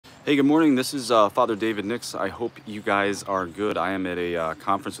Hey, good morning. This is Father David Nix. I hope you guys are good. I am at a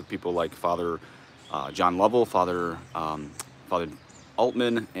conference with people like Father John Lovell, Father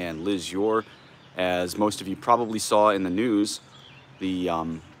Altman, and Liz Yore. As most of you probably saw in the news, the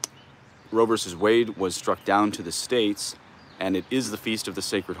Roe versus Wade was struck down to the states, and it is the Feast of the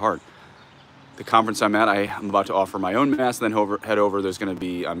Sacred Heart. The conference I'm at, I'm about to offer my own mass, then head over. There's going to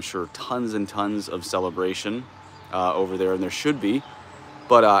be, I'm sure, tons and tons of celebration over there, and there should be.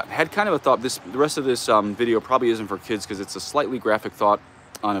 But had kind of a thought, the rest of this video probably isn't for kids because it's a slightly graphic thought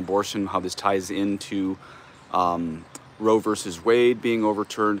on abortion, how this ties into Roe versus Wade being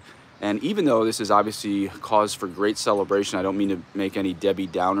overturned. And even though this is obviously cause for great celebration, I don't mean to make any Debbie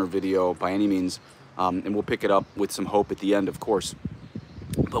Downer video by any means, and we'll pick it up with some hope at the end, of course.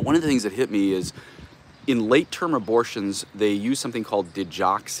 But one of the things that hit me is in late-term abortions, they use something called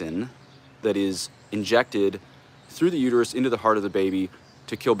digoxin that is injected through the uterus into the heart of the baby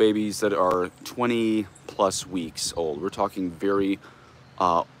to kill babies that are 20 plus weeks old. We're talking very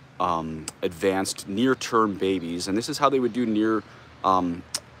advanced near-term babies, and this is how they would do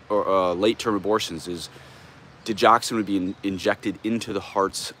late-term abortions. Is digoxin would be injected into the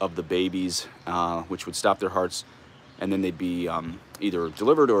hearts of the babies, which would stop their hearts, and then they'd be either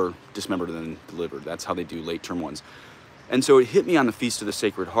delivered or dismembered and then delivered. That's how they do late-term ones. And so it hit me on the Feast of the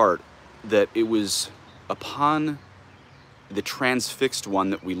Sacred Heart that it was upon the transfixed one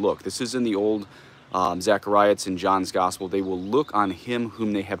that we look. This is in the old Zechariah, it's in John's Gospel. They will look on him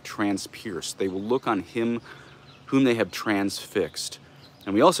whom they have transpierced. They will look on him whom they have transfixed.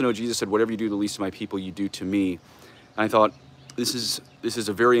 And we also know Jesus said, whatever you do to the least of my people, you do to me. And I thought, this is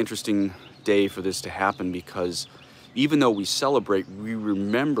a very interesting day for this to happen, because even though we celebrate, we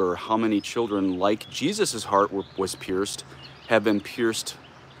remember how many children, like Jesus's heart was pierced, have been pierced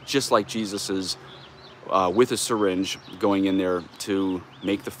just like Jesus's, with a syringe going in there to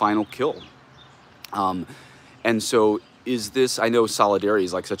make the final kill. And so is this, I know solidarity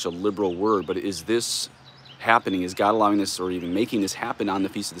is like such a liberal word, but is this happening? Is God allowing this or even making this happen on the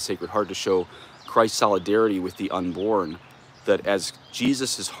Feast of the Sacred Heart to show Christ's solidarity with the unborn, that as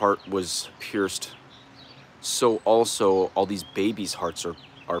Jesus's heart was pierced, so also all these babies' hearts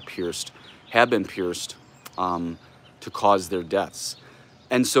are pierced, have been pierced to cause their deaths.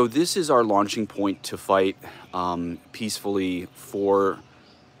 And so this is our launching point to fight peacefully for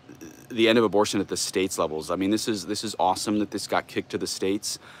the end of abortion at the states levels. I mean, this is awesome that this got kicked to the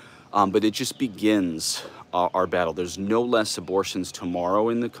states, but it just begins our battle. There's no less abortions tomorrow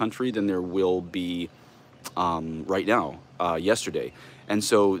in the country than there will be right now, yesterday. And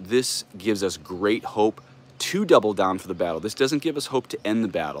so this gives us great hope to double down for the battle. This doesn't give us hope to end the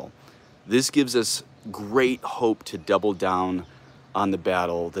battle. This gives us great hope to double down on the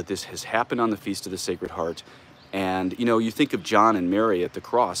battle, that this has happened on the Feast of the Sacred Heart. And you know, you think of John and Mary at the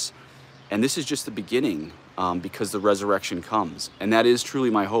cross, and this is just the beginning, because the resurrection comes. And that is truly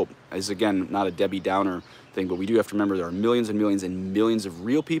my hope. As again, not a Debbie Downer thing, but we do have to remember there are millions and millions and millions of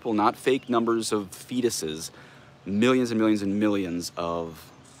real people, not fake numbers of fetuses, millions and millions and millions of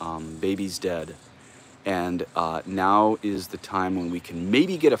babies dead. And now is the time when we can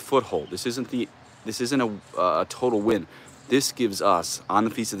maybe get a foothold. This isn't a total win. This gives us, on the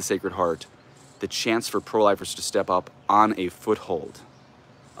Feast of the Sacred Heart, the chance for pro-lifers to step up on a foothold.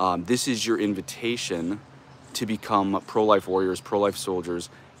 This is your invitation to become pro-life warriors, pro-life soldiers,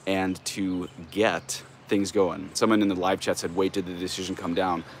 and to get things going. Someone in the live chat said, wait, did the decision come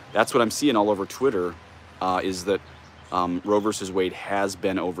down? That's what I'm seeing all over Twitter, is that Roe versus Wade has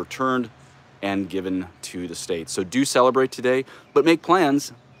been overturned and given to the states. So do celebrate today, but make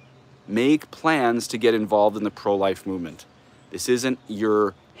plans. Make plans to get involved in the pro-life movement. This isn't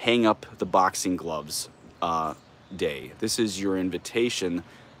your hang up the boxing gloves day. This is your invitation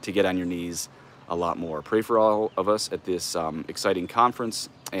to get on your knees a lot more. Pray for all of us at this exciting conference,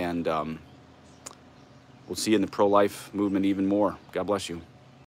 and we'll see you in the pro-life movement even more. God bless you.